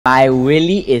My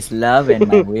Willy is love and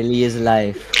my Willy is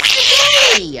life.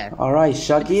 Alright,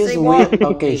 Shuggy is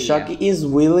okay, Shuggy is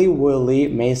Willy Willy,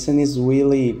 Mason is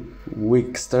Willy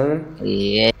Wickster,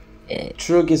 Yeah.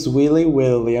 Trewg is Willy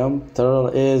William, Turtle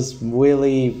is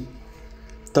Willy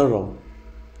Turtle.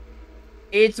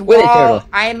 It's Willy Wall. Turtle.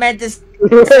 I meant to say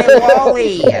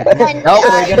Wally. No,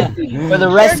 we're gonna for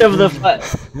the rest of the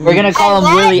we're gonna call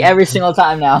him Willy every single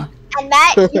time now. And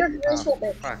Matt, you're a graceful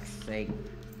bitch. Fuck's sake.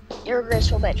 You're a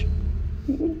graceful bitch.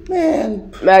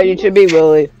 Man, Matt, you should be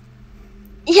Willy.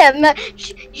 Yeah, Matt,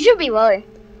 you should be Willie.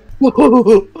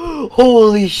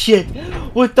 Holy shit!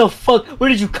 What the fuck? Where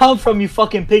did you come from, you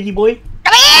fucking piggy boy?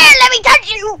 Come here, let me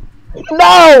touch you.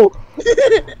 No!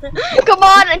 Come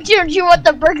on, do you want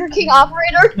the Burger King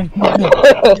operator?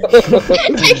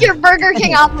 Take your Burger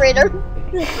King operator.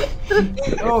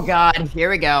 Oh god, here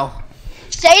we go.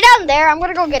 Stay down there. I'm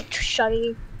gonna go get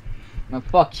Shuggy. Oh,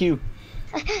 fuck you.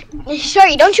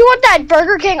 Shuggy, don't you want that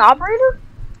Burger King operator?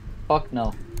 Fuck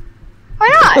no. Why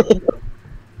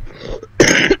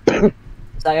not?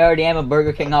 I already am a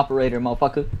Burger King operator,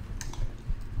 motherfucker.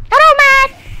 Hello,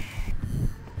 Matt.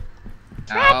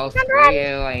 Oh, screw you.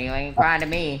 You ain't fine to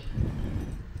me.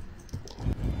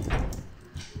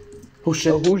 oh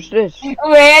shit. Who's this?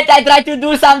 Wait, I tried to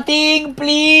do something,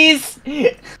 please.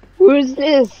 Who's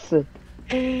this?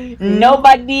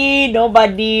 Nobody. Don't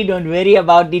worry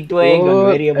about it, Trewg. Don't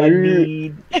worry about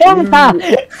it.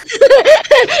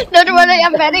 Don't worry,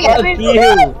 I'm betting Fuck everything.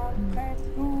 you.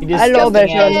 You Hello,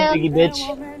 disgusting Bashar. ass piggy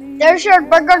bitch. There's your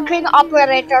Burger King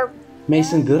operator.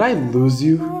 Mason, did I lose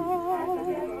you?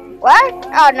 What?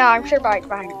 Oh no, I'm sure it's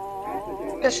fine.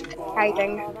 Just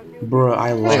hiding. Bro,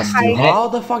 I lost you. How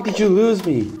the fuck did you lose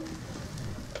me?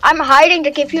 I'm hiding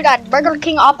to give you that Burger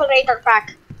King operator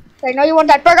pack. I know you want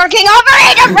that Burger King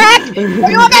operator pack!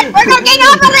 You want that Burger King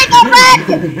operator pack!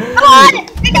 Come on!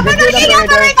 Get the Burger King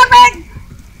operator pack!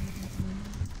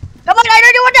 Come on, I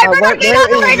know you want that Burger King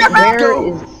operator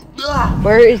pack!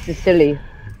 Where is the silly?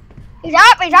 He's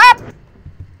up!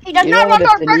 He does You not know want what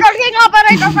our a Burger King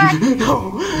operator pack!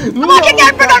 No! Come on, get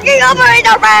that Burger King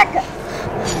operator pack!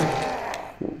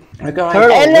 I got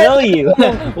Turtle, will you?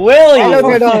 Will you? Hello,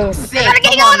 Turtle. Sick. Burger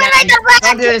King Come on, man. operator pack!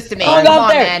 Don't do this to me. Someone Come go on,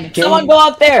 up there! man. Someone go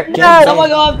up there! Gang Someone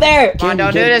go up there! Come on,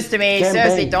 don't do this to me.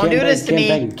 Seriously, don't do this to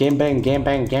me. Game bang.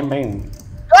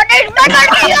 What is Burger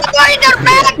King operator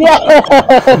pack?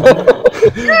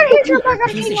 Here's your Burger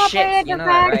Piece King of shit. operator You know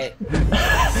pack. that,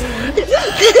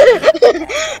 right?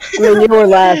 You were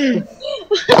last.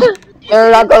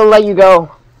 They're not gonna let you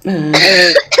go. They're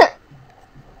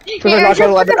not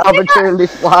gonna let the opportunity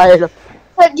slide.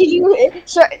 But did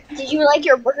you like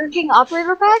your Burger King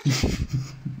operator pack?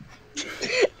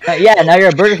 Yeah, now you're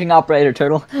a Burger King operator,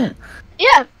 Turtle.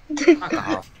 Yeah. Fuck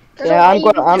off. Yeah, I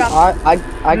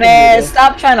can Man, do this.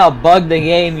 stop trying to bug the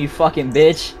game, you fucking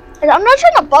bitch. I'm not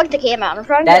trying to bug the game out. I'm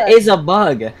trying That to. is a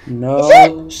bug. No,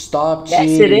 Is stop Yes,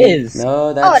 cheating. it is. No,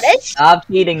 Oh, that's... it is. Stop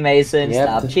cheating, Mason. Yep.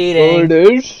 Stop Oh, cheating. it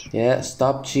is? Yeah,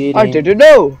 stop cheating. I didn't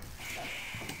know.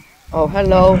 Oh,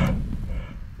 hello.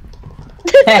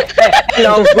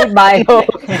 Hello, goodbye.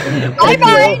 Bye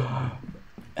bye.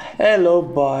 Hello,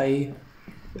 bye.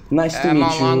 Nice to meet you.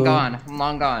 I'm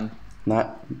long gone.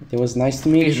 It was nice to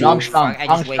meet you. Long Fuck, I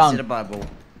just strong. wasted a bubble.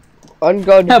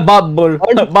 Ungod. Bubble.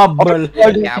 Bubble.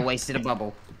 Yeah, I wasted a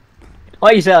bubble.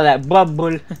 Why you say that?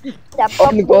 Bubble. That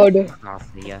bubble. Ungod. Fuck off,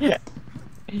 yeah.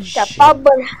 That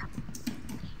bubble.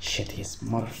 Shit, he's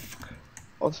motherfucker.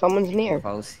 Oh, someone's near.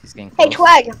 Close. He's getting Hey, close.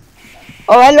 Twag.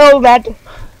 Oh, hello, Matt.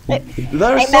 There's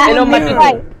Hey, Matt. someone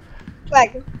Matt. here.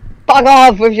 Twag. Fuck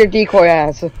off with your decoy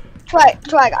ass.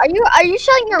 Twag. Are you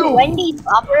selling your Wendy's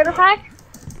operator pack?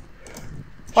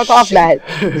 Fuck off, Matt.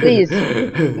 Please.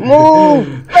 Move.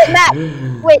 Wait, Matt.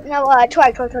 Wait, no.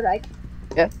 Twag.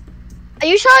 Yeah? Are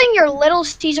you selling your Little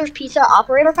Caesars Pizza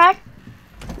operator pack?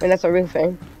 And that's a real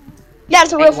thing. Yeah,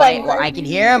 it's a real thing. Well, I can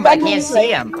hear him, but I can't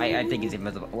see him. I think he's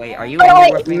invisible. Wait, are you Oh, anywhere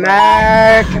wait. with me?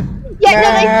 Matt.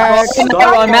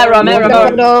 Yeah, Matt,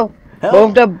 run.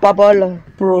 Move the bubble.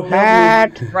 Bro, help me.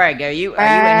 Matt. Greg, are you in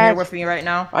here with me right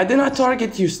now? I did not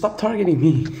target you. Stop targeting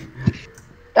me.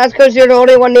 That's because you're the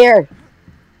only one near.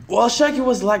 Well, Shaggy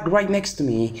was like right next to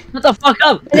me. Shut the fuck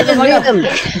up. Just beat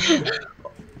them.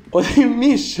 What do you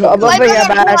mean, Shaggy? Above My you, Burger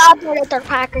King Matt. operator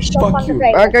pack is so Fuck fun to you.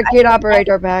 play. Burger King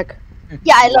operator pack.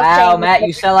 Yeah, I love Wow, playing Matt, with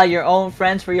you sell out your own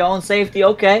friends for your own safety.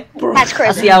 Okay. Bro, That's I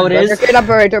crazy. see how it Burger is. King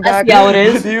operator I pack. see how it what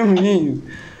is. do you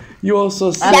mean? You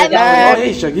also said Yeah, that. Oh,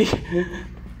 hey, Shaggy.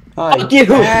 Hi. Fuck you.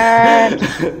 Matt.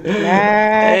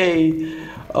 Hey.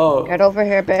 Oh. Get over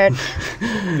here, bitch.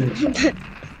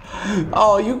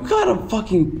 Oh, you got a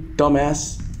fucking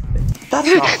dumbass. That's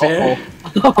not fair.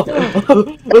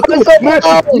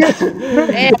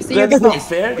 Hey, see you That's not guys.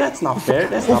 fair. That's not fair.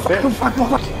 That's not fair.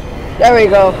 There we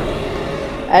go.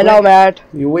 Hello, Matt.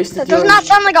 You wasted That does not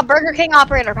sound like a Burger King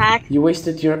operator pack. You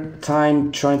wasted your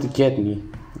time trying to get me.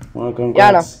 Well, Yeah,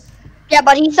 I know. Yeah,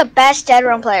 but he's the best dead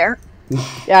run player.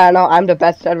 Yeah, I know. I'm the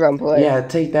best dead run player. Yeah,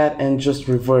 take that and just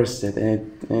reverse it, and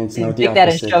it's not the Take that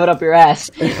and opposite. shove it up your ass.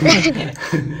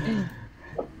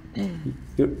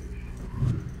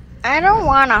 I don't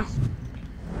wanna.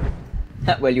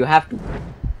 Well, you have to.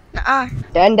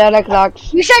 $10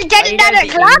 clocks. You said Why you guys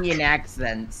 $10 clock? Indian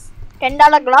accents. $10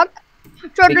 clock?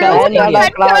 So do Because $10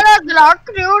 Indian. clock?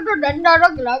 Do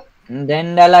 $10 clock?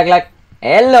 $10 clock.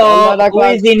 Hello, $10 who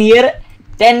clock. is in here?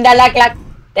 $10 clock.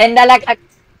 $10 clock.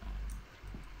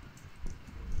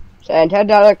 And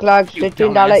 $10 clocks, You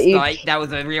 $15 dumbass, each. thought that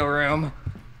was a real room.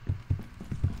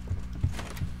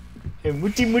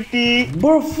 Mutti mutti.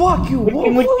 Bro, fuck you.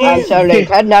 I'm sorry,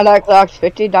 $10 clocks,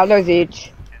 $50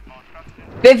 each.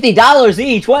 $50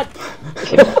 each. What?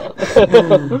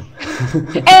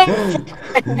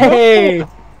 Hey.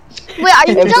 Wait, are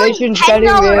you telling Inflation's $10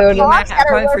 getting weird. clocks that I'm are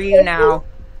coming for you now.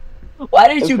 Why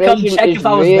didn't you come Inflation check is if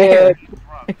I was weird.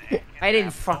 there? I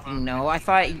didn't fucking know. I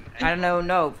thought, I don't know,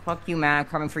 no. Fuck you, man. I'm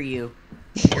coming for you.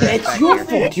 You're right It's back your here.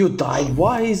 fault you died.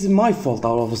 Why is it my fault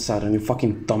all of a sudden, you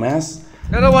fucking dumbass?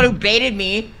 You're the one who baited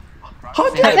me. How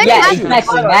did I Yeah, do that?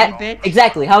 exactly, Matt.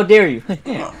 Exactly. How dare you?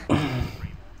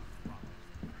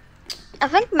 I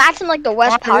think Matt's in like the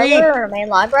West Lottery. Parlor or main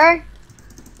library.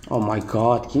 Oh my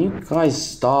god, can you guys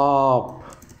stop?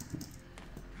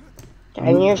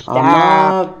 Can you I'm stop?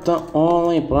 not the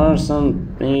only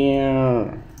person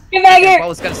here. Get back here! What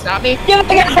was gonna stop me? Get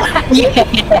back here!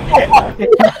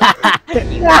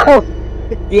 No!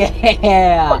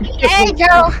 Yeah! Hey,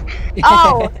 Joe.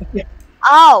 Oh.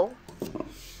 Oh.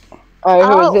 Alright,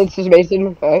 who Oh. is this? This is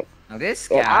Mason, right? Oh, this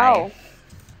guy. Oh.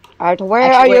 Alright, where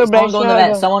Actually, are wait, you, someone go in the vent.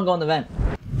 Mason? Someone go in the vent.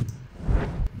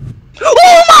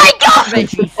 Oh my god!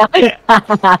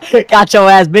 Got your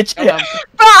ass, bitch. Hold on.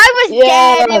 Bro, I was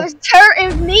Yeah. dead. It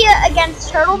was me against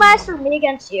Turtle Master, me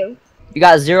against you. You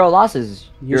got 0 losses.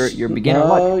 You're beginner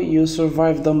luck. No, you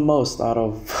survived the most out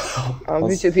of.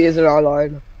 VCP isn't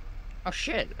online. Oh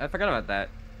shit, I forgot about that.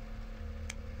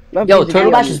 No, Yo, VCP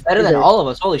Turtle Bash is better than isn't. all of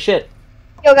us. Holy shit.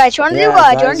 Yo, guys, do you want to do? Do you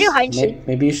want to guys, do hide and seek?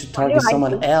 maybe you should target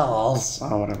someone else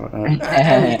or whatever. Do you want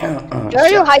to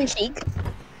do hide and seek?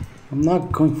 I'm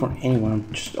not going for anyone. I'm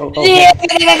just. Oh,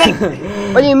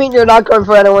 What do you mean you're not going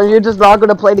for anyone? You're just not going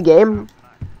to play the game?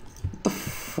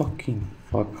 Fucking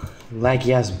fuck.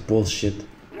 Laggy ass bullshit.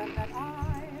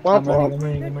 What?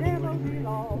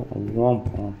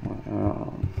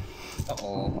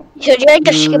 Uh-oh. So, do you like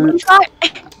the skibbity spot?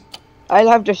 I'll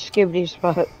have to skip this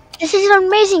spot. This is an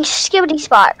amazing skibbity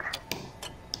spot.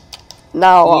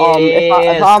 Now,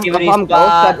 if I'm skibbity close, spot.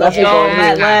 that Let's doesn't go, go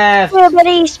Matt in. left.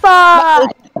 Skibbity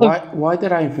spot. Why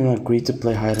did I even agree to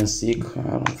play hide and seek? I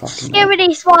don't fucking know.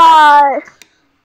 Skibbity spot.